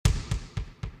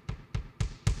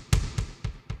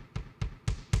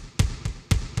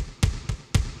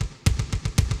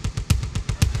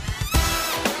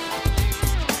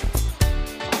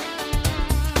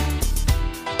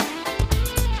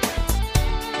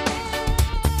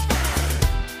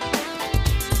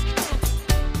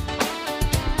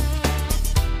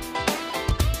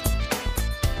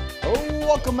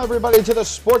Welcome, everybody, to the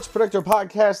Sports Predictor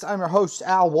Podcast. I'm your host,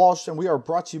 Al Walsh, and we are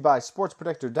brought to you by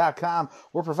SportsPredictor.com,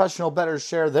 where professional bettors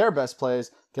share their best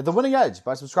plays. Get the winning edge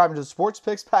by subscribing to the Sports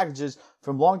Picks packages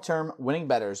from long-term winning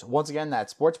bettors. Once again,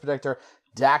 that's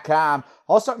SportsPredictor.com.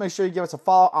 Also, make sure you give us a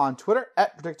follow on Twitter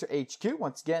at PredictorHQ.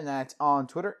 Once again, that's on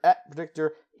Twitter at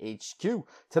PredictorHQ.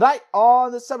 Tonight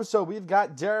on this episode, we've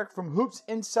got Derek from Hoops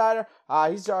Insider.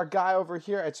 He's our guy over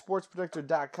here at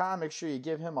SportsPredictor.com. Make sure you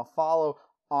give him a follow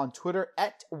on Twitter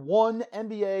at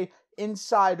OneNBAInsider.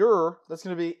 That's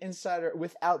going to be Insider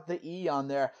without the E on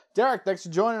there. Derek, thanks for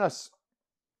joining us.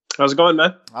 How's it going,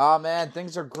 man? Oh, man,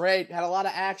 things are great. Had a lot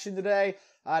of action today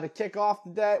to kick off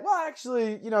the day. Well,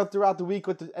 actually, throughout the week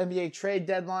with the NBA trade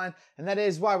deadline. And that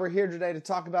is why we're here today, to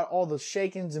talk about all the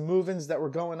shakings and movings that were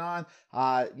going on,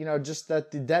 just at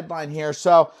the deadline here.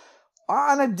 So,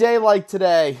 on a day like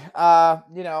today,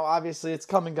 obviously it's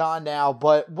come and gone now,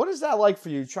 but what is that like for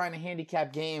you, trying to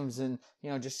handicap games and,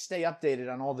 just stay updated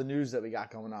on all the news that we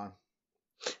got going on?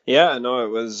 Yeah, no, it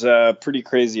was a pretty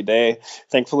crazy day.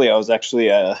 Thankfully, I was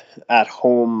actually at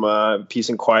home, peace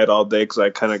and quiet all day, because I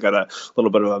kind of got a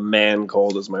little bit of a man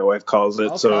cold, as my wife calls it.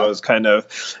 Okay. So I was kind of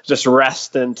just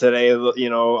resting today,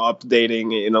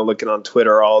 updating, looking on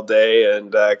Twitter all day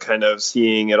and kind of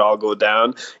seeing it all go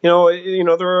down. It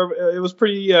was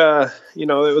pretty, it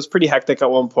was pretty hectic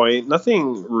at one point.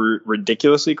 Nothing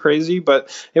ridiculously crazy, but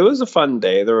it was a fun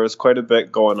day. There was quite a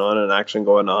bit going on and action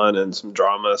going on and some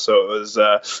drama. So it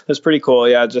was pretty cool.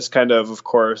 Yeah, just kind of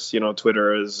course,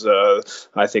 Twitter is,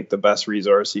 I think, the best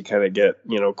resource. You kind of get,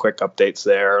 quick updates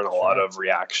there and a lot of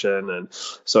reaction. And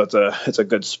so it's a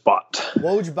good spot.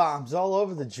 Woj bombs all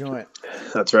over the joint.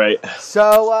 That's right.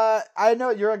 So I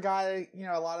know you're a guy,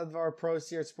 a lot of our pros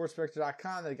here at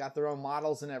SportsPredictor.com, they got their own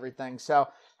models and everything. So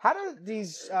how do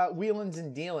these wheelings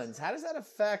and dealings, how does that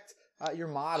affect your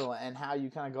model and how you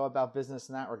kind of go about business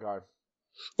in that regard?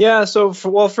 Yeah, so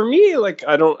for me,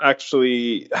 I don't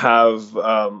actually have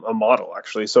a model,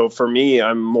 actually. So for me,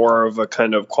 I'm more of a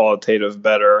kind of qualitative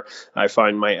bettor. I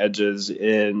find my edges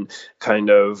in kind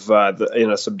of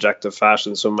in a subjective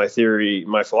fashion. So my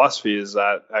philosophy is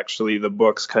that actually the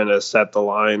books kind of set the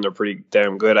line. They're pretty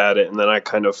damn good at it. And then I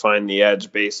kind of find the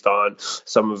edge based on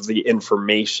some of the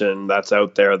information that's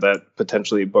out there that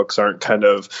potentially books aren't kind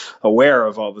of aware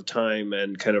of all the time,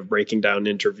 and kind of breaking down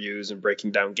interviews and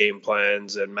breaking down game plans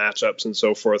and matchups and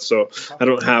so forth. So I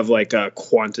don't have a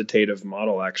quantitative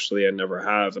model, actually. I never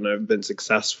have, and I've been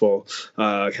successful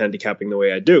handicapping the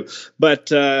way I do.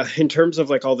 But in terms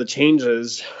of all the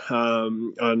changes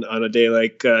on a day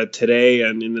like today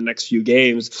and in the next few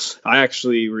games, I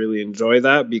actually really enjoy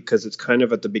that, because it's kind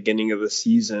of at the beginning of the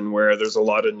season where there's a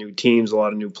lot of new teams, a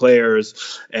lot of new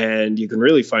players, and you can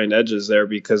really find edges there,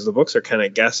 because the books are kind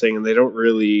of guessing and they don't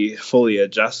really fully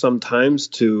adjust sometimes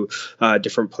to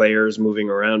different players moving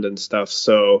around and stuff.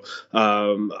 So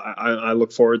I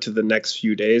look forward to the next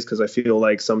few days, because I feel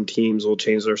like some teams will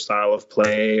change their style of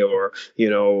play, or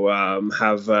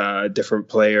have different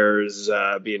players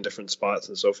be in different spots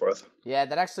and so forth. Yeah,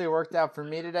 that actually worked out for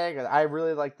me today, because I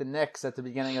really liked the Knicks at the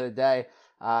beginning of the day.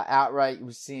 Outright,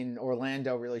 we've seen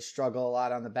Orlando really struggle a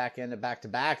lot on the back end of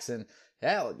back-to-backs, and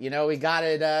hell, we got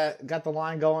the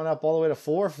line going up all the way to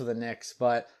 4 for the Knicks,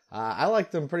 but I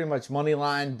liked them pretty much money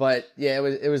line. But yeah,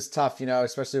 it was tough,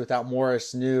 especially without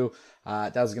Morris. Knew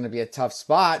that was going to be a tough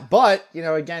spot, but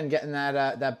again, getting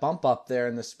that bump up there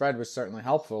in the spread was certainly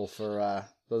helpful for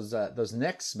those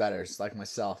Knicks bettors like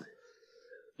myself.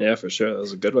 Yeah, for sure. That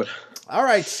was a good one. All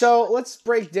right, so let's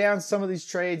break down some of these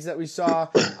trades that we saw.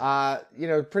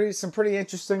 Some pretty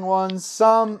interesting ones.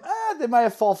 Some they might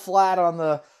have fall flat on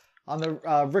the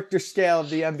Richter scale of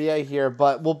the NBA here,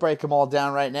 but we'll break them all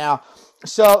down right now.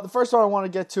 So the first one I want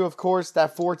to get to, of course,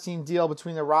 that 14 deal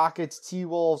between the Rockets,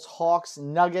 T-Wolves, Hawks,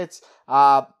 Nuggets.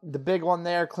 The big one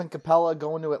there, Clint Capella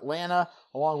going to Atlanta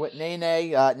along with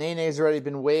Nene. Nene's already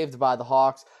been waived by the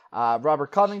Hawks.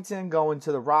 Robert Covington going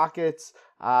to the Rockets.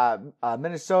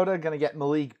 Minnesota going to get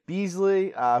Malik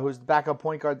Beasley, who's the backup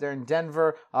point guard there in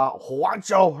Denver.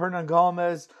 Juancho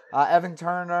Hernangomez, Evan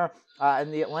Turner,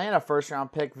 and the Atlanta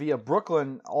first-round pick via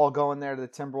Brooklyn, all going there to the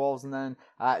Timberwolves. And then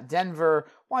Denver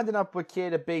winding up with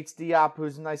Keita Bates-Diop,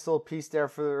 who's a nice little piece there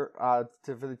for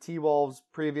the T-Wolves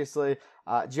previously.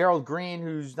 Gerald Green,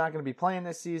 who's not going to be playing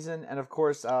this season. And, of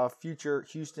course, future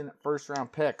Houston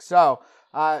first-round pick. So,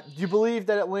 do you believe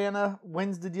that Atlanta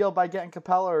wins the deal by getting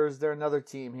Capella, or is there another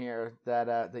team here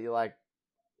that you like?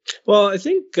 Well, I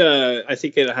think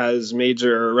it has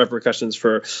major repercussions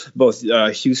for both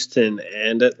Houston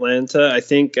and Atlanta. I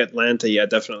think Atlanta, yeah,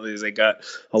 definitely they got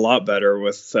a lot better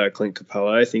with Clint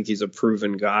Capella. I think he's a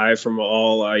proven guy. From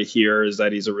all I hear is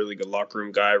that he's a really good locker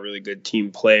room guy, really good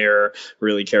team player,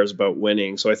 really cares about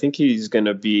winning. So I think he's going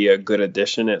to be a good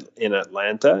addition in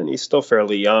Atlanta, and he's still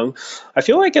fairly young. I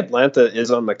feel like Atlanta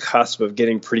is on the cusp of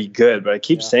getting pretty good, but I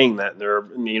keep saying that, and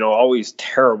they're always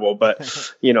terrible,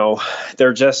 but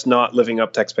they're just not living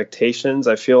up to expectations.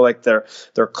 I feel like they're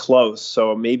close.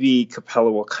 So maybe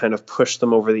Capella will kind of push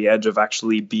them over the edge of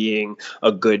actually being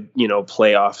a good,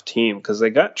 playoff team, because they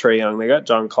got Trae Young, they got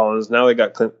John Collins, now they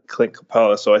got Clint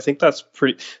Capella. So I think that's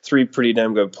three pretty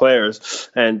damn good players.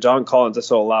 And John Collins,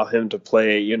 this will allow him to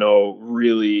play,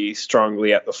 really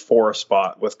strongly at the 4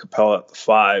 spot with Capella at the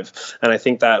 5. And I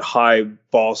think that high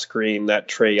ball screen that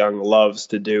Trae Young loves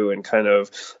to do and kind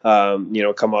of,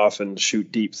 come off and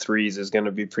shoot deep threes is going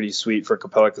to be pretty sweet for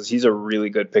Capella, because he's a really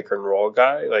good pick and roll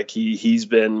guy. Like he's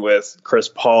been with Chris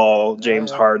Paul,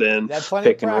 James Harden,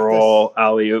 pick and roll,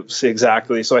 alley oops,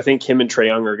 exactly. So I think him and Trae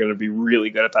Young are going to be really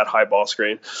good at that high ball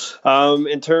screen.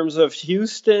 In terms of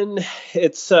Houston,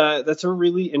 that's a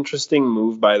really interesting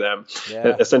move by them.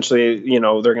 Yeah. Essentially,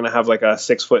 they're going to have like a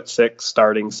 6'6"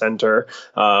 starting center.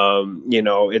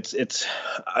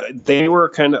 They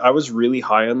were I was really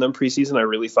high on them preseason. I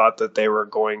really thought that they were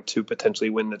going to potentially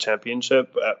win the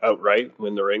championship outright,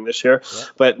 win the ring this year. Yeah.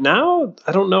 But now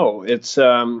I don't know. It's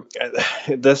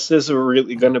this is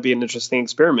really going to be an interesting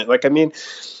experiment.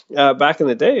 Back in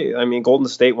the day, Golden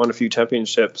State won a few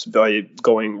championships by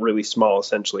going really small,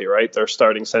 essentially, right? Their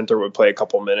starting center would play a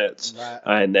couple minutes,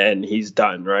 and then he's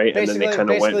done, right? Basically, and then they kind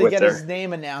of went with get his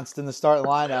name announced in the start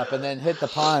lineup and then hit the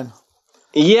pond.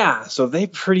 Yeah, so they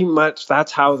pretty much,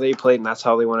 that's how they played, and that's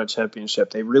how they won a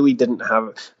championship. They really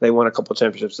they won a couple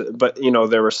championships, but,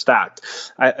 they were stacked.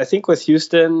 I think with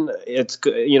Houston, it's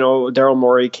good. Daryl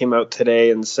Morey came out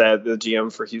today and said, the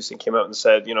GM for Houston came out and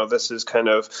said, this is kind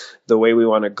of the way we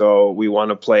want to go. We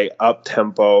want to play up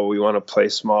tempo. We want to play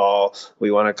small.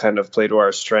 We want to kind of play to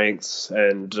our strengths.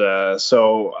 And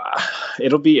so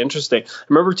it'll be interesting. I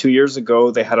remember 2 years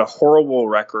ago, they had a horrible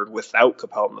record without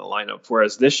Capella in the lineup,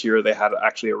 whereas this year they had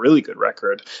actually a really good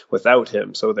record without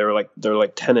him. So they're like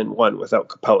 10-1 without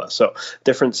Capella. So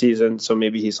different season. So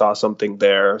maybe he saw something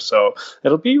there. So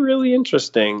it'll be really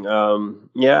interesting.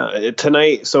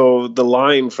 Tonight. So the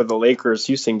line for the Lakers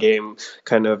Houston game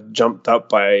kind of jumped up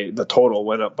by, the total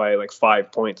went up by like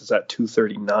 5 points. It's at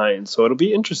 239. So it'll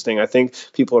be interesting. I think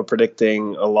people are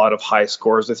predicting a lot of high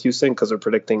scores with Houston because they're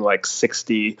predicting like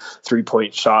 60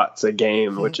 3-point shots a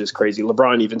game, which is crazy.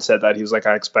 LeBron even said that. He was like,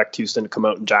 I expect Houston to come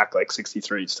out and jack like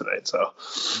 63s tonight. So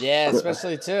yeah,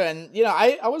 especially too. And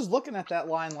I was looking at that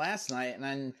line last night, and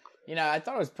then I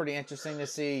thought it was pretty interesting to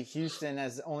see Houston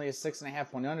as only a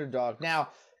 6.5 point underdog. Now,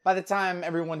 by the time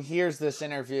everyone hears this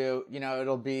interview,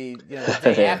 it'll be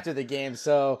the day after the game.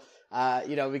 So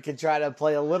we could try to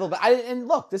play a little bit. And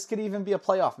look, this could even be a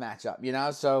playoff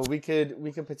matchup, so we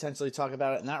could potentially talk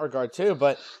about it in that regard too.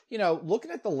 But,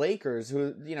 looking at the Lakers,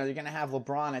 who, you're going to have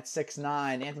LeBron at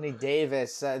 6'9", Anthony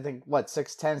Davis, I think,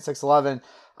 6'10",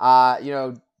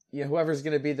 6'11", whoever's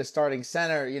going to be the starting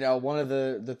center, one of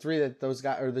the three that those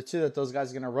guys, or the two that those guys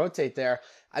are going to rotate there.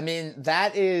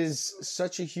 That is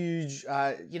such a huge,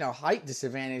 height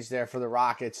disadvantage there for the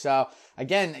Rockets. So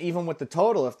again, even with the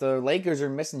total, if the Lakers are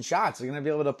missing shots, they're going to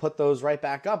be able to put those right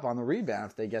back up on the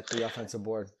rebound if they get the offensive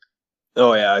board.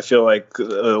 Oh yeah, I feel like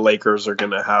the Lakers are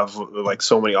gonna have like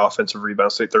so many offensive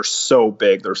rebounds. They're so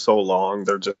big, they're so long.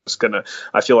 They're just gonna.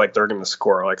 I feel like they're gonna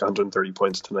score like 130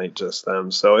 points tonight, just them.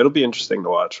 So it'll be interesting to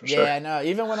watch for sure. Yeah, no.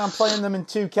 Even when I'm playing them in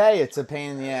 2K, it's a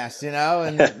pain in the ass, and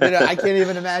I can't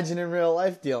even imagine in real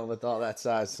life dealing with all that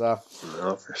size. So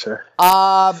no, for sure.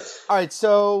 All right,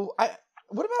 so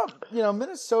what about,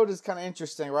 Minnesota's kind of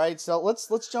interesting, right? So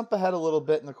let's jump ahead a little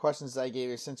bit in the questions that I gave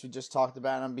you since we just talked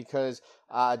about them, because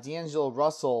D'Angelo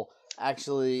Russell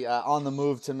actually on the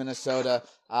move to Minnesota.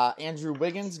 Andrew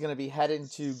Wiggins is going to be heading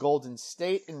to Golden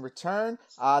State in return.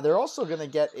 They're also going to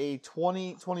get a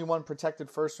 2021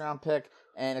 protected first-round pick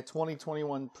and a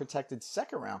 2021 protected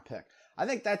second-round pick. I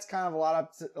think that's kind of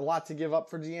a lot to give up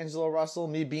for D'Angelo Russell.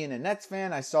 Me being a Nets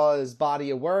fan, I saw his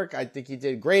body of work. I think he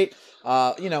did great,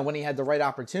 when he had the right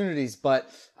opportunities. But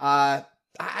I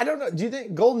don't know. Do you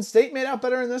think Golden State made out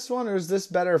better in this one, or is this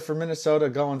better for Minnesota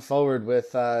going forward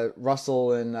with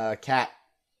Russell and Cat?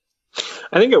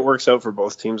 I think it works out for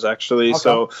both teams, actually. Okay.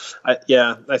 So,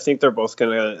 I think they're both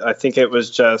I think it was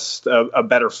just a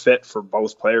better fit for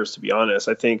both players, to be honest.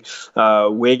 I think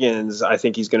Wiggins, I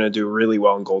think he's going to do really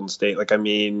well in Golden State.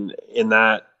 In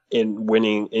that in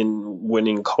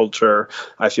winning culture.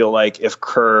 I feel like if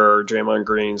Kerr, Draymond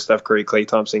Green, Steph Curry, Klay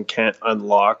Thompson can't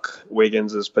unlock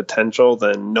Wiggins' potential,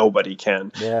 then nobody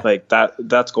can. Yeah. Like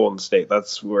that's Golden State.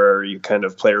 That's where you kind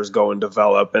of players go and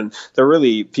develop, and they're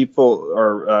really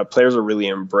players are really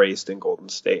embraced in Golden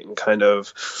State and kind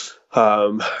of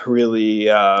really,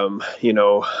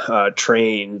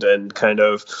 trained and kind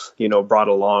of, brought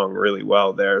along really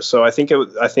well there. So I think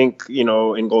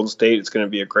in Golden State, it's going to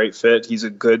be a great fit. He's a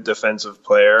good defensive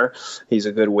player. He's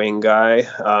a good wing guy,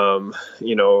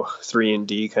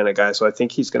 3-and-D kind of guy. So I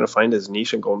think he's going to find his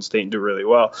niche in Golden State and do really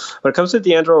well. When it comes to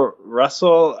D'Angelo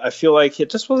Russell, I feel like it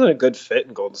just wasn't a good fit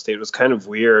in Golden State. It was kind of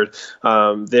weird.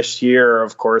 This year,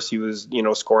 of course, he was,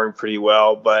 scoring pretty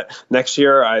well, but next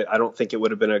year, I don't think it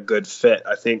would have been a good fit.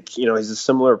 I think he's a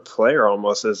similar player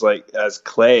almost as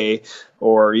Klay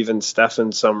or even Steph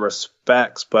in some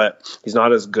respects, but he's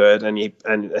not as good, and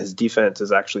his defense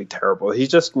is actually terrible. He's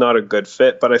just not a good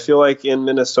fit. But I feel like in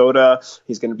Minnesota,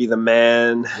 he's going to be the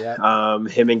man.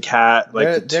 Yep. Him and Cat,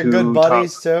 they're good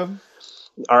buddies too.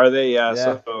 Are they? Yeah.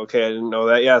 So, okay, I didn't know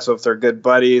that. Yeah. So if they're good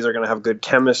buddies, they're going to have good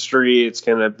chemistry. It's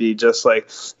going to be just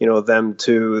like, them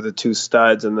two, the two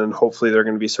studs. And then hopefully they're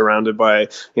going to be surrounded by,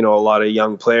 a lot of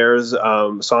young players.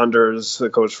 Saunders, the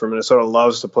coach from Minnesota,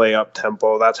 loves to play up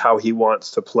tempo. That's how he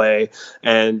wants to play.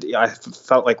 And I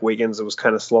felt like Wiggins was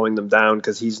kind of slowing them down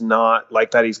because he's not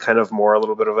like that. He's kind of more a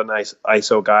little bit of a nice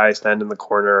ISO guy, stand in the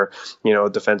corner,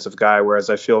 defensive guy. Whereas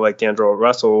I feel like D'Angelo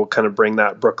Russell will kind of bring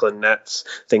that Brooklyn Nets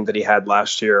thing that he had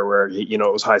last year where it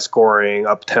was high scoring,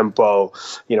 up tempo,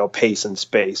 pace and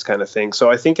space kind of thing. So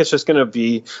I think it's just going to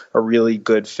be a really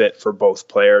good fit for both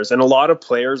players. And a lot of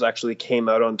players actually came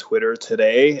out on Twitter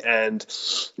today and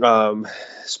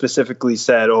specifically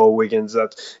said,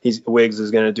 Wiggs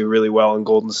is going to do really well in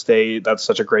Golden State. That's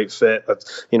such a great fit.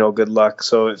 That's, good luck.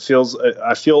 So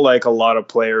I feel like a lot of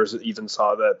players even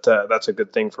saw that that's a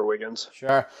good thing for Wiggins.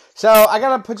 Sure. So I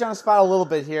got to put you on the spot a little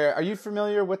bit here. Are you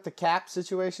familiar with the cap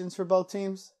situations for both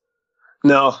teams?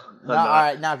 No. All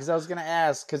right. Now, because I was going to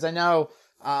ask, because I know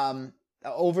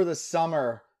over the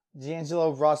summer,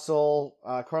 D'Angelo Russell,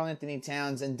 Karl Anthony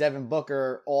Towns, and Devin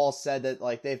Booker all said that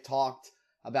they've talked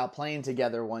about playing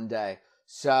together one day.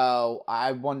 So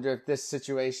I wonder if this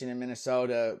situation in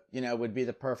Minnesota, would be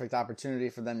the perfect opportunity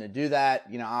for them to do that.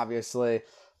 Obviously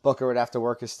Booker would have to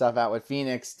work his stuff out with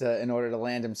Phoenix in order to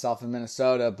land himself in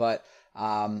Minnesota. But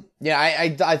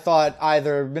I thought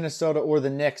either Minnesota or the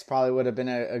Knicks probably would have been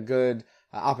a good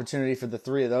opportunity for the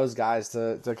three of those guys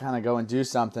to kind of go and do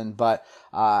something. But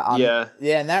in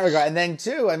that regard. And then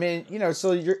too, I mean,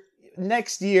 so your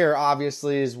next year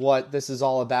obviously is what this is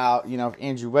all about.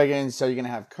 Andrew Wiggins. So you're gonna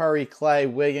have Curry,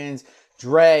 Klay, Wiggins,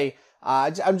 Dre.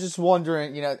 I'm just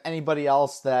wondering, anybody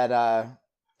else that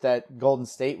Golden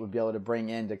State would be able to bring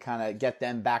in to kind of get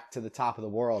them back to the top of the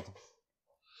world.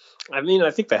 I mean, I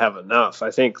think they have enough.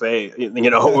 I think they,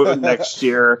 next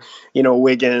year,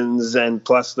 Wiggins and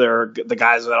plus they're the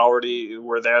guys that already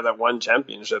were there that won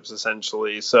championships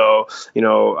essentially. So,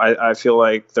 I feel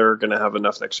like they're going to have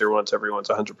enough next year once everyone's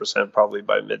 100% probably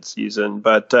by midseason.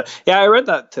 But I read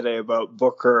that today about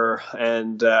Booker.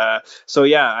 And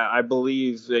I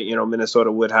believe that,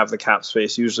 Minnesota would have the cap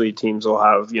space. Usually teams will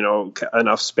have,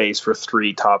 enough space for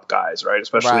three top guys, right?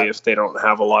 Especially if they don't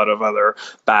have a lot of other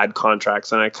bad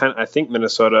contracts. And I think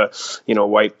Minnesota,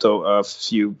 wiped a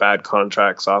few bad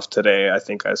contracts off today. I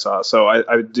think I saw. So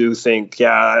I do think,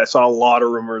 I saw a lot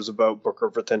of rumors about Booker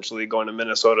potentially going to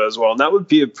Minnesota as well. And that would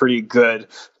be a pretty good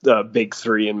big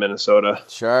three in Minnesota.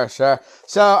 Sure. So,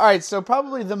 all right. So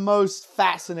probably the most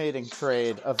fascinating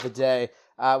trade of the day.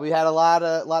 We had a lot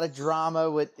of drama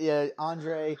with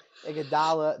Andre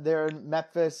Iguodala there in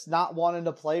Memphis, not wanting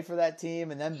to play for that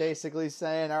team, and then basically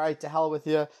saying, "All right, to hell with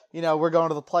you. We're going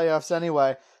to the playoffs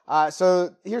anyway."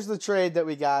 So here's the trade that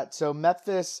we got. So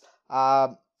Memphis.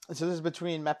 So this is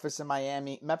between Memphis and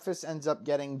Miami. Memphis ends up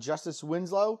getting Justice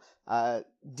Winslow,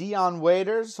 Dion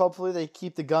Waiters. Hopefully they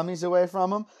keep the gummies away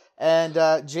from him.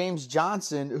 And James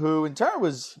Johnson, who in turn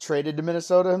was traded to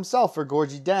Minnesota himself for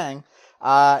Gorgie Dang.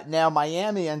 Now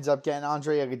Miami ends up getting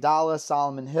Andre Iguodala,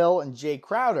 Solomon Hill, and Jay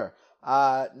Crowder.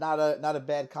 Not a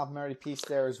bad complimentary piece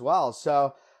there as well.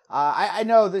 So I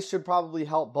know this should probably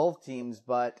help both teams,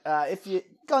 but if you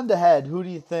gun to head, who do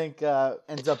you think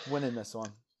ends up winning this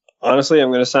one? Honestly, I'm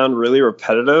going to sound really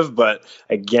repetitive, but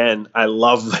again, I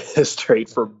love this trade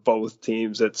for both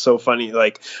teams. It's so funny.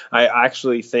 Like, I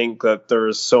actually think that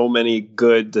there's so many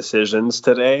good decisions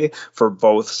today for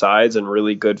both sides and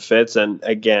really good fits. And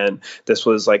again, this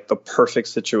was like the perfect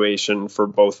situation for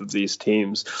both of these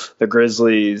teams. The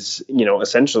Grizzlies,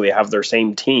 essentially have their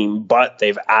same team, but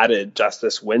they've added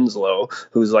Justice Winslow,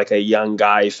 who's like a young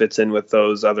guy, fits in with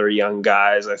those other young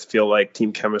guys. I feel like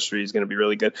team chemistry is going to be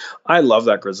really good. I love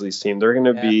that Grizzlies team. They're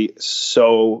going to be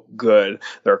so good.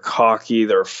 They're cocky,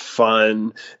 they're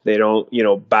fun, they don't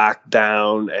back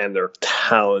down, and they're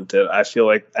talented. I feel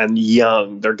like, and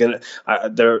young.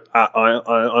 They're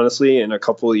honestly, in a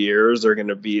couple of years they're going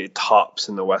to be tops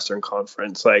in the Western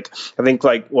Conference. Like, I think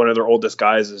like one of their oldest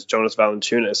guys is Jonas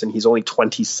Valanciunas, and he's only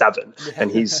 27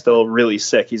 and he's still really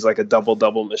sick. He's like a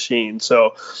double machine.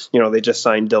 So they just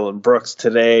signed Dylan Brooks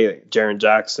today, Jaren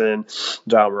Jackson,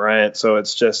 Ja Morant. So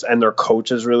it's just, and their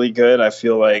coach is really good. I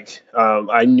feel like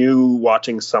I knew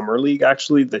watching Summer League,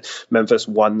 actually, that Memphis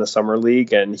won the Summer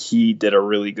League and he did a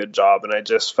really good job. And I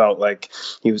just felt like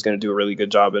he was going to do a really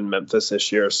good job in Memphis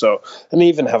this year. So, and they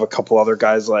even have a couple other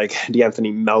guys like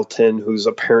DeAnthony Melton, who's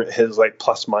his like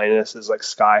plus minus is like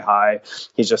sky high.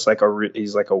 He's just like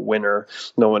he's like a winner.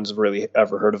 No one's really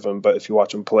ever heard of him, but if you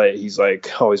watch him play, he's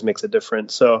like always makes a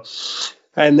difference. So,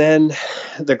 and then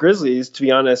the Grizzlies, to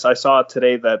be honest, I saw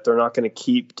today that they're not going to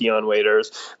keep Dion Waiters.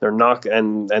 They're not,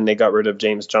 and they got rid of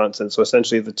James Johnson. So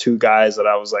essentially, the two guys that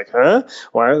I was like, huh?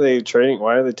 Why are they trading?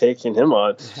 Why are they taking them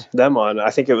on?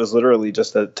 I think it was literally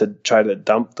just to try to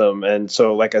dump them. And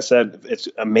so, like I said, it's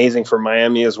amazing for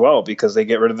Miami as well because they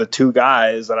get rid of the two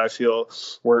guys that I feel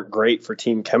weren't great for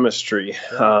team chemistry.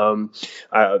 And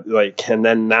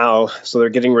then now, so they're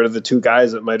getting rid of the two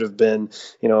guys that might have been,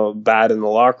 bad in the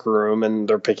locker room, and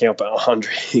they're picking up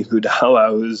Andre Iguodala,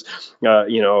 who's a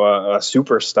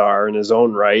superstar in his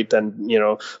own right, and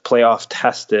playoff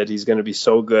tested. He's going to be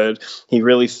so good. He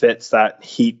really fits that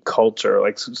Heat culture.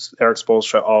 Like Eric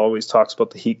Spoelstra always talks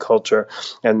about the Heat culture,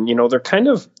 and they're kind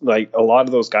of like, a lot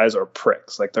of those guys are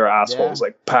pricks, like they're assholes,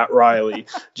 like Pat Riley,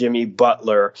 Jimmy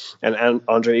Butler, and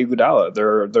Andre Iguodala.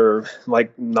 They're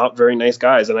like not very nice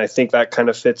guys, and I think that kind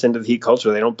of fits into the Heat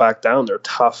culture. They don't back down. They're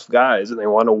tough guys, and they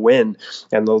want to win,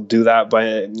 and they'll do that by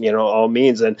all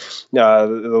means. And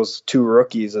those two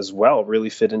rookies as well really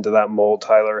fit into that mold.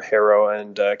 Tyler Harrow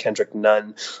and Kendrick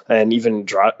Nunn, and even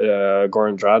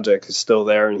Goran Dragic is still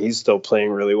there, and he's still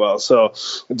playing really well. So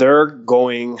they're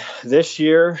going this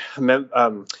year.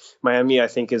 Miami, I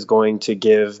think, is going to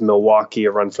give Milwaukee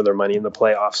a run for their money in the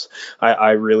playoffs.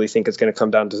 I really think it's going to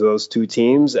come down to those two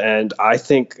teams, and I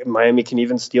think Miami can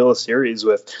even steal a series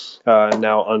with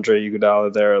now Andre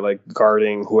Iguodala there, like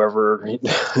guarding whoever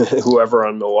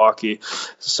on Milwaukee.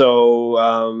 So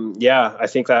I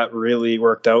think that really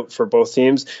worked out for both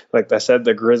teams. Like I said,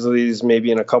 the Grizzlies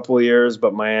maybe in a couple of years,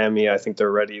 but Miami, I think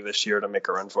they're ready this year to make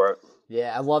a run for it.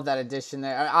 Yeah, I love that addition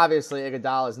there. Obviously,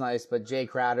 Iguodala is nice, but Jay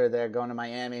Crowder there going to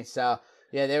Miami. So,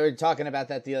 yeah, they were talking about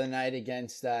that the other night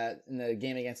against in the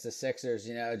game against the Sixers,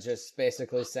 just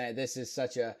basically saying this is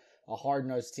such a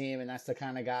hard-nosed team, and that's the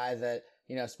kind of guy that,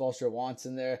 Spoelstra wants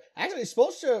in there. Actually,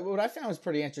 Spoelstra, what I found was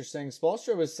pretty interesting.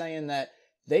 Spoelstra was saying that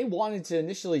they wanted to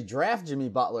initially draft Jimmy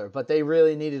Butler, but they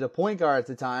really needed a point guard at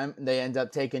the time. They end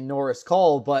up taking Norris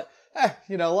Cole, but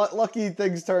lucky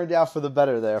things turned out for the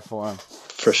better there for him.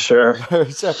 For sure. All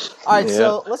right,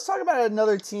 so let's talk about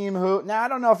another team who, now I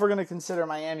don't know if we're going to consider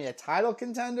Miami a title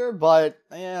contender, but,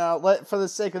 for the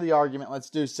sake of the argument, let's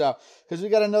do so. Because we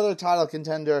got another title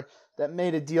contender that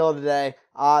made a deal today.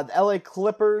 The LA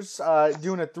Clippers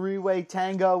doing a three-way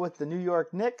tango with the New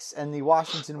York Knicks and the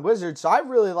Washington Wizards. So I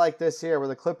really like this here where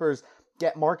the Clippers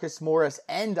get Marcus Morris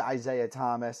and Isaiah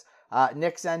Thomas.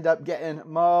 Knicks end up getting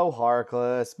Mo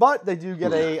Harkless, but they do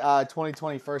get a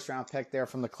 2020 first-round pick there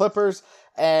from the Clippers.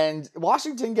 And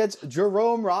Washington gets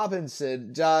Jerome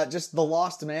Robinson, just the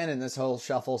lost man in this whole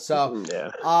shuffle. So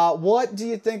what do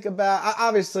you think about,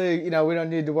 obviously, we don't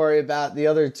need to worry about the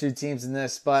other two teams in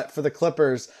this, but for the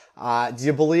Clippers, do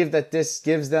you believe that this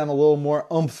gives them a little more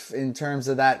oomph in terms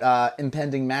of that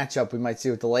impending matchup we might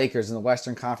see with the Lakers in the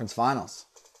Western Conference Finals?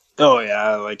 Oh,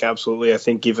 yeah, like absolutely. I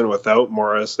think even without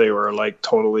Morris, they were like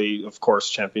totally, of course,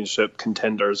 championship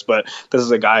contenders. But this is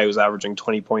a guy who's averaging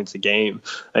 20 points a game.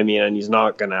 I mean, and he's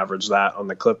not going to average that on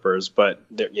the Clippers. But,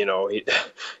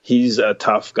 he's a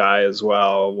tough guy as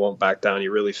well. Won't back down. He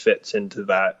really fits into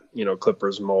that,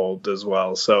 Clippers mold as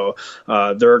well. So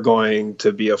they're going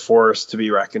to be a force to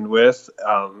be reckoned with.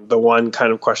 The one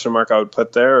kind of question mark I would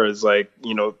put there is like,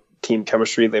 team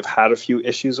chemistry. They've had a few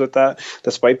issues with that,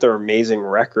 despite their amazing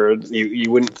record.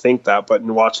 You wouldn't think that, but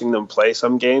in watching them play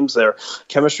some games, their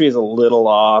chemistry is a little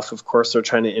off. Of course, they're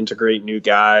trying to integrate new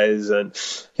guys, and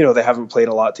they haven't played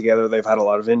a lot together. They've had a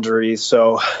lot of injuries,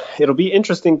 so it'll be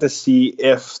interesting to see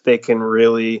if they can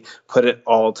really put it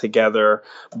all together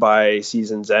by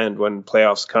season's end when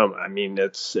playoffs come. I mean,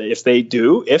 if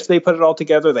they put it all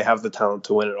together, they have the talent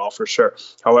to win it all for sure.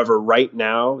 However, right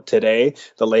now, today,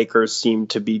 the Lakers seem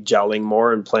to be gelling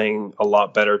more and playing a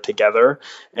lot better together.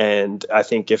 And I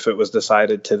think if it was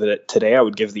decided today, I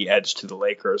would give the edge to the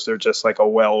Lakers. They're just like a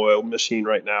well-oiled machine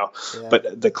right now. Yeah.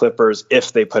 But the Clippers,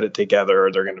 if they put it together,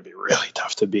 they're going to be really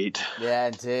tough to beat.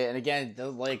 Yeah, and again, the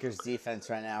Lakers defense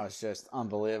right now is just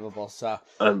unbelievable. So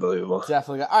unbelievable.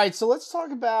 Definitely. All right, so let's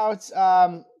talk about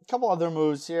a couple other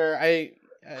moves here. I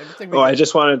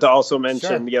just wanted to also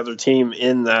mention the other team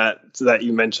in that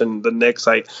you mentioned, the Knicks.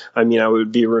 I mean, I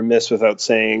would be remiss without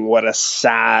saying what a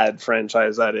sad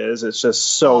franchise that is. It's just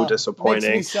so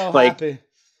disappointing. Makes me so happy.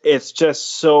 It's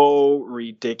just so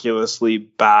ridiculously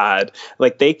bad.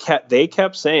 Like they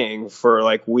kept saying for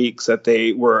like weeks that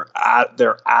they're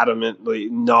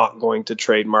adamantly not going to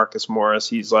trade Marcus Morris.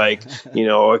 He's like,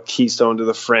 a keystone to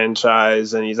the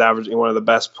franchise, and he's averaging one of the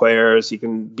best players. He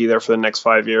can be there for the next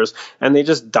 5 years, and they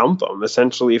just dump him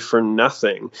essentially for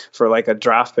nothing, for like a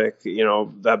draft pick,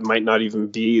 that might not even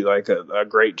be like a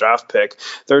great draft pick.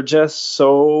 They're just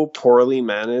so poorly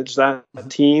managed, that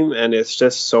team, and it's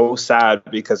just so sad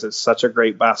because it's such a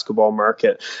great basketball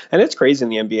market. And it's crazy in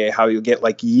the NBA how you get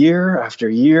like year after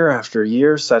year after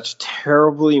year such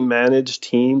terribly managed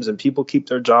teams, and people keep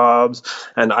their jobs,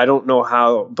 and I don't know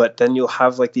how, but then you'll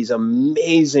have like these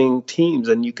amazing teams,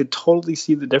 and you could totally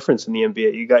see the difference in the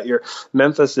NBA. You got your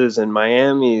Memphises and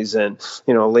Miamis, and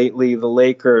lately the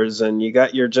Lakers, and you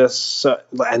got your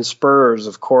and Spurs,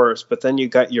 of course, but then you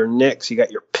got your Knicks, you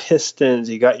got your Pistons,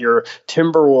 you got your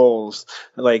Timberwolves,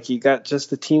 like you got just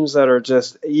the teams that are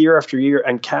just year after year,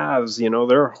 and Cavs,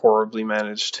 they're horribly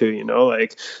managed too,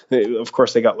 like of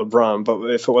course they got LeBron, but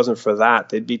if it wasn't for that,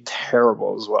 they'd be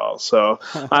terrible as well. So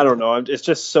I don't know, it's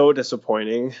just so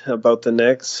disappointing about the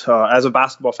Knicks. As a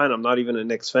basketball fan, I'm not even a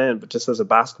Knicks fan, but just as a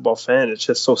basketball fan, it's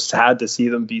just so sad to see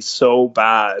them be so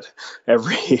bad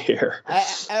every year.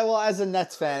 Well, as a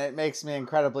Nets fan, it makes me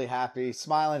incredibly happy,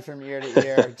 smiling from year to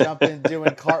year, jumping,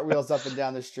 doing cartwheels up and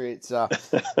down the street. So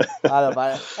I don't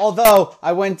buy it. Although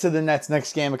I went to the Nets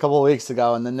next game a couple of weeks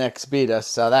ago, and the Knicks beat us,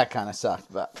 so that kind of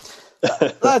sucked. But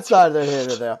that's neither here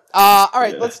nor there. All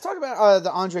right, let's talk about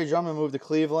the Andre Drummond move to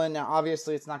Cleveland. Now,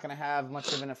 obviously, it's not going to have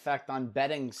much of an effect on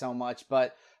betting so much,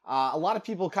 but a lot of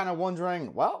people kind of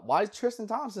wondering, well, why is Tristan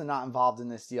Thompson not involved in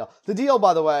this deal? The deal,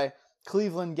 by the way,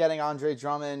 Cleveland getting Andre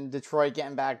Drummond, Detroit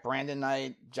getting back Brandon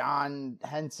Knight, John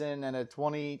Henson, and a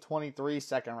 2023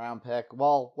 second-round pick.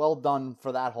 Well done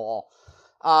for that haul.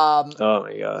 Oh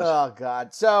my gosh. Oh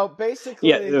God. So basically,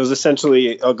 yeah, it was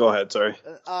essentially. Oh, go ahead. Sorry.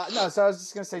 No. So I was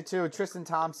just gonna say too, Tristan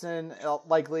Thompson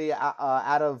likely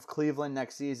out of Cleveland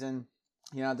next season.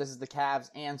 This is the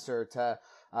Cavs' answer to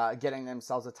getting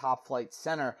themselves a top flight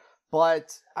center.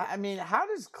 But I mean, how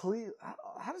does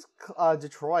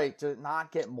Detroit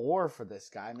not get more for this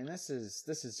guy? I mean, this is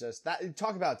just that.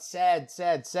 Talk about sad.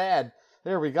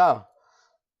 There we go.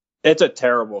 It's a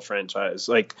terrible franchise.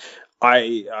 Like.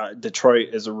 Detroit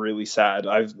is really sad.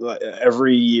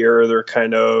 Every year they're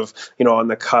kind of, on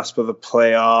the cusp of the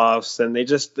playoffs, and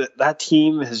that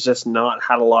team has just not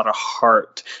had a lot of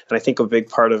heart. And I think a big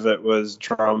part of it was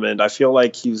Drummond. I feel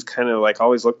like he was kind of like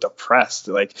always looked depressed.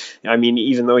 Like, I mean,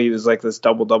 even though he was like this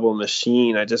double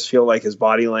machine, I just feel like his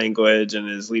body language and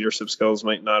his leadership skills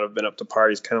might not have been up to par.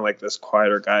 He's kind of like this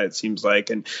quieter guy, it seems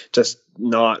like, and just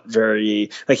not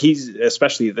very, like, he's,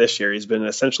 especially this year, he's been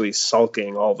essentially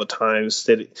sulking all the time,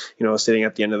 sitting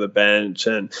at the end of the bench,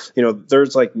 and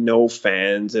there's like no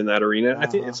fans in that arena. I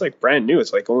think it's like brand new.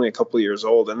 It's like only a couple of years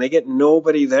old, and they get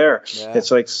nobody there.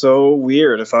 It's like so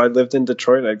weird. If I lived in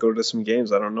Detroit, I'd go to some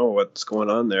games. I don't know what's going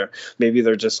on there. Maybe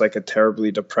they're just like a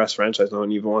terribly depressed franchise. No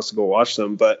one even wants to go watch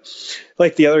them. But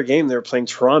like the other game, they were playing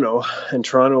Toronto, and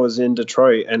Toronto was in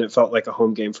Detroit, and it felt like a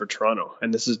home game for Toronto.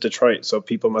 And this is Detroit, so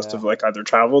people must have like either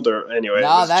traveled or anyway.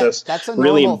 No, it was that's a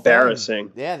really embarrassing.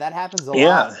 Thing. Yeah, that happens a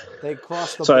lot. They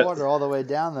cross the border all the way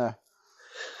down there.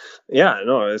 Yeah,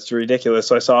 no, it's ridiculous.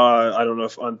 So I saw, I don't know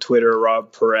if on Twitter,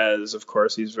 Rob Perez, of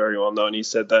course, he's very well known. He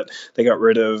said that they got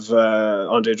rid of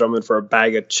Andre Drummond for a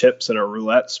bag of chips and a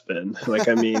roulette spin. Like,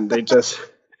 I mean, they just...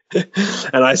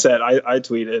 And I said, I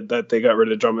tweeted that they got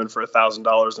rid of Drummond for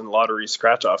 $1,000 in lottery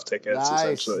scratch-off tickets. Nice,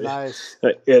 Essentially, nice.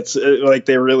 it's like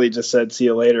they really just said, "See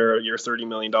you later. Your $30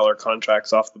 million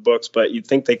contract's off the books." But you'd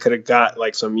think they could have got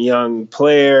like some young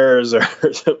players or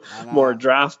some more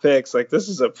draft picks. Like this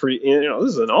is this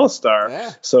is an all-star.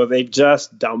 Yeah. So they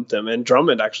just dumped him. And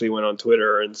Drummond actually went on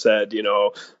Twitter and said,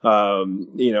 the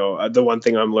one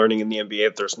thing I'm learning in the NBA,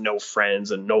 that there's no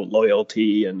friends and no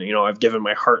loyalty, and I've given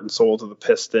my heart and soul to the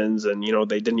Pistons. And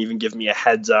they didn't even give me a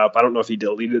heads up. I don't know if he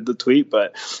deleted the tweet,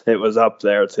 but it was up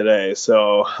there today.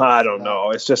 So I don't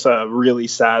know. It's just a really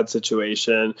sad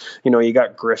situation. You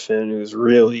got Griffin, who's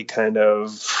really kind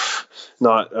of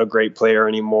not a great player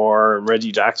anymore, and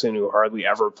Reggie Jackson, who hardly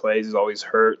ever plays, is always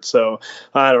hurt. So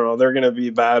I don't know. They're going to be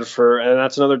bad and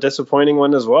that's another disappointing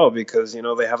one as well, because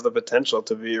they have the potential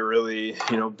to be a really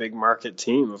big market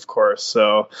team, of course.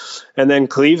 So, and then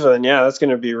Cleveland, yeah, that's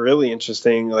going to be really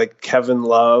interesting. Like Kevin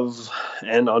Love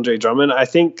and Andre Drummond. I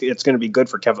think it's going to be good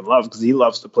for Kevin Love because he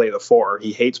loves to play the 4.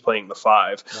 He hates playing the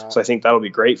 5. Wow. So I think that'll be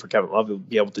great for Kevin Love. He'll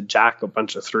be able to jack a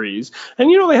bunch of threes.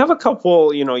 And they have a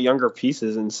couple younger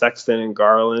pieces in Sexton and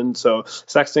Garland. So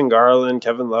Sexton, Garland,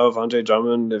 Kevin Love, Andre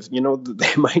Drummond, if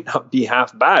they might not be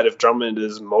half bad if Drummond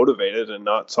is motivated and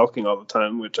not sulking all the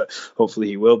time, which hopefully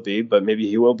he will be, but maybe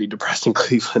he will be depressed in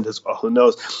Cleveland as well. Who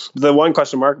knows? The one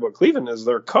question mark about Cleveland is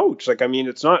their coach.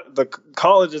 It's not, the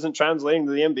college isn't translating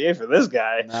to the NBA for this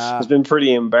guy. It's been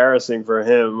pretty embarrassing for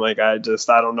him. I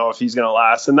don't know if he's going to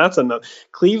last. And that's another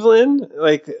Cleveland.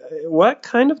 What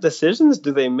kind of decisions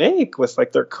do they make with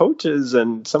their coaches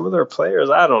and some of their players?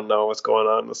 I don't know what's going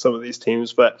on with some of these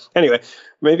teams, but anyway,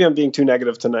 maybe I'm being too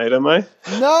negative tonight. Am I?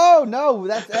 No,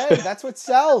 that's what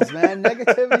sells, man.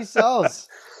 Negativity sells.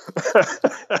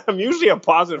 I'm usually a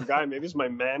positive guy. Maybe it's my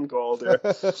man cold here.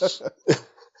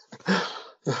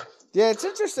 Yeah, it's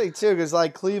interesting too because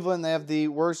Cleveland, they have the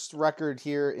worst record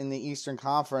here in the Eastern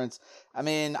Conference. I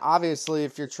mean, obviously,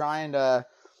 if you're trying to,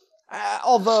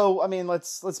 although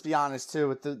let's be honest too,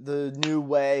 with the new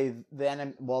way the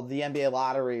NBA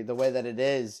lottery, the way that it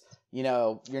is,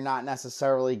 you're not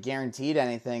necessarily guaranteed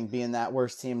anything being that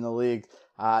worst team in the league.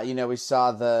 We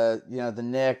saw the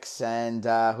Knicks and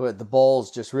the Bulls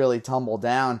just really tumble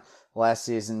down last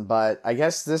season, but I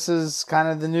guess this is kind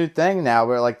of the new thing now.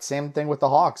 Where same thing with the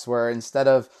Hawks, where instead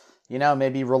of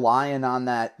maybe relying on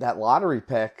that lottery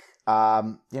pick,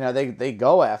 they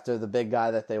go after the big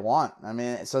guy that they want.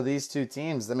 So these two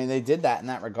teams, they did that in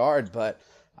that regard, but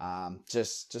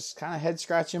just kind of head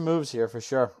scratching moves here for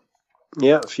sure.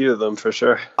 Yeah, a few of them for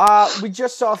sure. We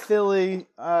just saw Philly,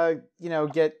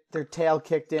 get their tail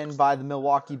kicked in by the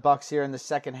Milwaukee Bucks here in the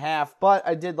second half. But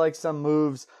I did like some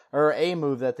moves, or a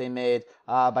move that they made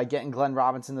by getting Glenn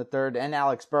Robinson III and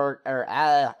Alec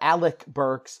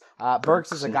Burks.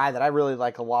 Burks is a guy that I really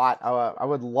like a lot. I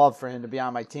would love for him to be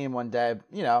on my team one day,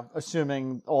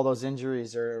 assuming all those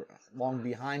injuries are long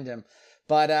behind him.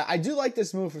 But I do like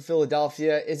this move for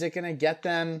Philadelphia. Is it going to get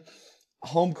them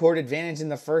home court advantage in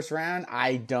the first round?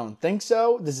 I don't think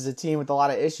so. This is a team with a lot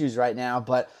of issues right now,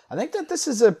 but I think that this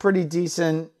is a pretty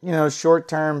decent,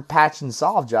 short-term patch and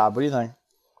solve job. What do you think?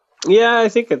 Yeah, I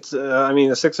think it's.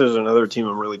 The Sixers are another team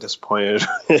I'm really disappointed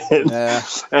in. Yeah.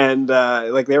 And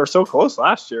they were so close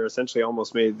last year, essentially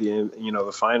almost made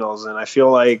the finals. And I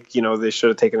feel like they should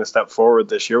have taken a step forward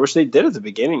this year, which they did at the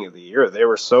beginning of the year. They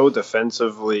were so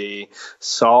defensively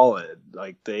solid,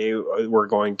 they were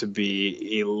going to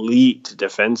be elite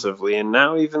defensively. And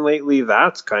now even lately,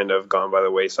 that's kind of gone by the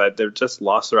wayside. They've just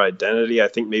lost their identity. I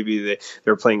think maybe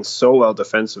they're playing so well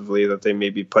defensively that they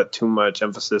maybe put too much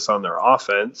emphasis on their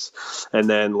offense, and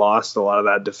then lost a lot of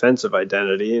that defensive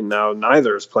identity, and now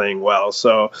neither is playing well.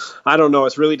 So I don't know.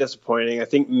 It's really disappointing. I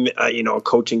think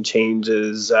coaching change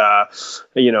is on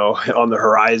the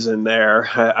horizon there.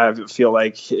 I feel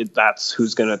like that's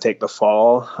who's going to take the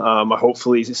fall.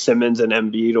 Hopefully Simmons and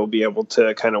Embiid will be able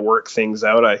to kind of work things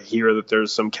out. I hear that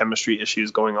there's some chemistry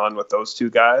issues going on with those two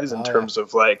guys in terms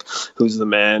of who's the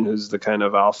man, who's the kind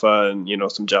of alpha, and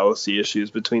some jealousy issues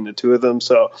between the two of them.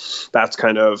 So that's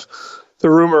kind of the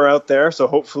rumor out there. So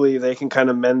hopefully they can kind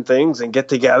of mend things and get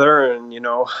together and,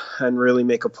 and really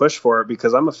make a push for it,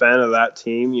 because I'm a fan of that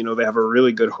team. They have a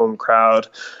really good home crowd,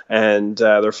 and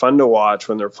they're fun to watch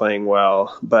when they're playing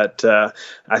well. But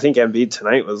I think Embiid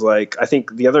tonight was I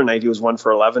think the other night he was 1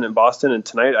 for 11 in Boston, and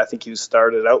tonight I think he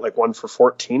started out 1 for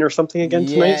 14 or something again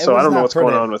tonight. So I don't know what's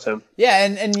going on with him. Yeah,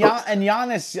 and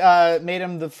Giannis made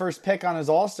him the first pick on his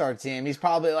All-Star team. He's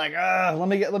probably let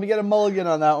me get a mulligan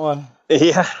on that one.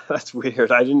 Yeah, that's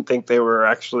weird. I didn't think they were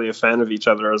actually a fan of each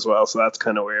other as well, so that's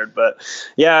kind of weird. But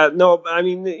yeah, no, I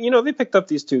mean, they picked up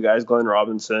these two guys, Glenn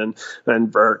Robinson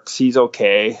and Burks. He's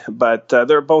okay, but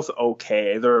they're both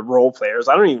okay. They're role players.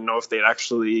 I don't even know if they'd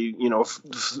actually,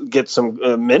 get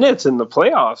some minutes in the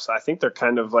playoffs. I think they're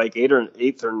kind of like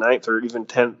eighth or ninth or even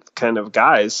 10th kind of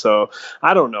guys. So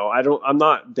I don't know. I'm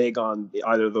not big on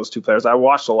either of those two players. I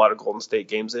watched a lot of Golden State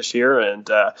games this year, and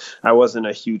I wasn't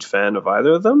a huge fan of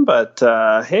either of them, but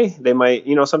hey, they might,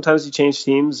 sometimes you change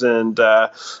teams and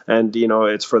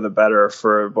it's for the better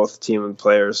for both the team and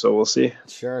players. So we'll see.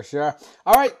 Sure.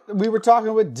 All right. We were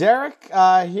talking with Derek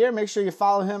here. Make sure you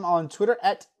follow him on Twitter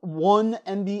at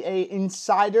 @1NBA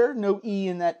Insider. No E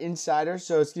in that insider.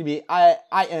 So it's going to be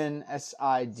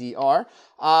INSIDR.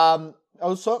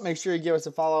 Also, make sure you give us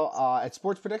a follow at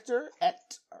Sports Predictor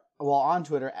on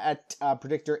Twitter at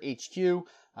Predictor HQ.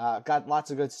 Got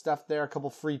lots of good stuff there. A couple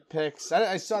free picks.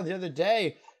 I saw the other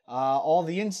day, all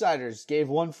the insiders gave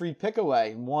one free pick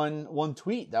away. One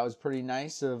tweet. That was pretty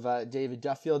nice of David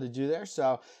Duffield to do there.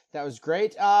 So that was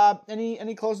great.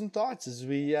 Any closing thoughts as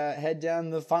we head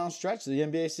down the final stretch of the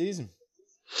NBA season?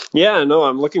 Yeah, no,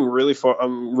 I'm really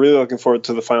looking forward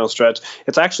to the final stretch.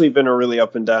 It's actually been a really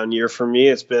up and down year for me.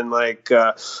 It's been like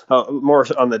more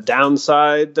on the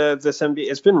downside. This NBA,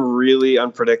 it's been really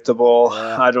unpredictable.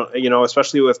 Yeah. I don't,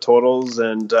 especially with totals,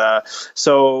 and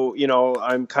so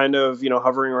I'm kind of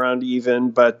hovering around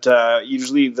even. But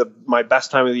usually my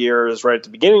best time of the year is right at the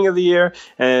beginning of the year,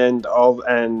 and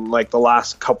like the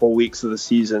last couple weeks of the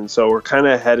season. So we're kind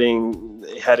of heading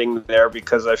there,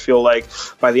 because I feel like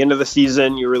by the end of the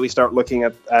season, you really start looking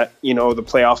at the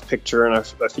playoff picture, and I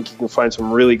think you can find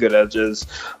some really good edges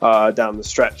down the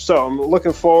stretch. So I'm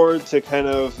looking forward to kind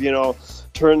of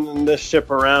turning this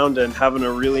ship around and having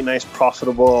a really nice,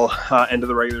 profitable end of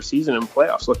the regular season and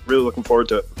playoffs. Really looking forward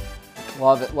to it.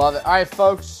 Love it. All right,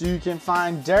 folks, you can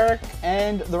find Derek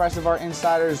and the rest of our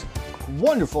insiders'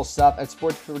 wonderful stuff at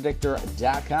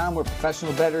sportspredictor.com, where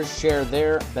professional bettors share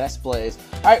their best plays.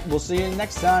 All right, we'll see you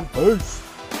next time. Peace.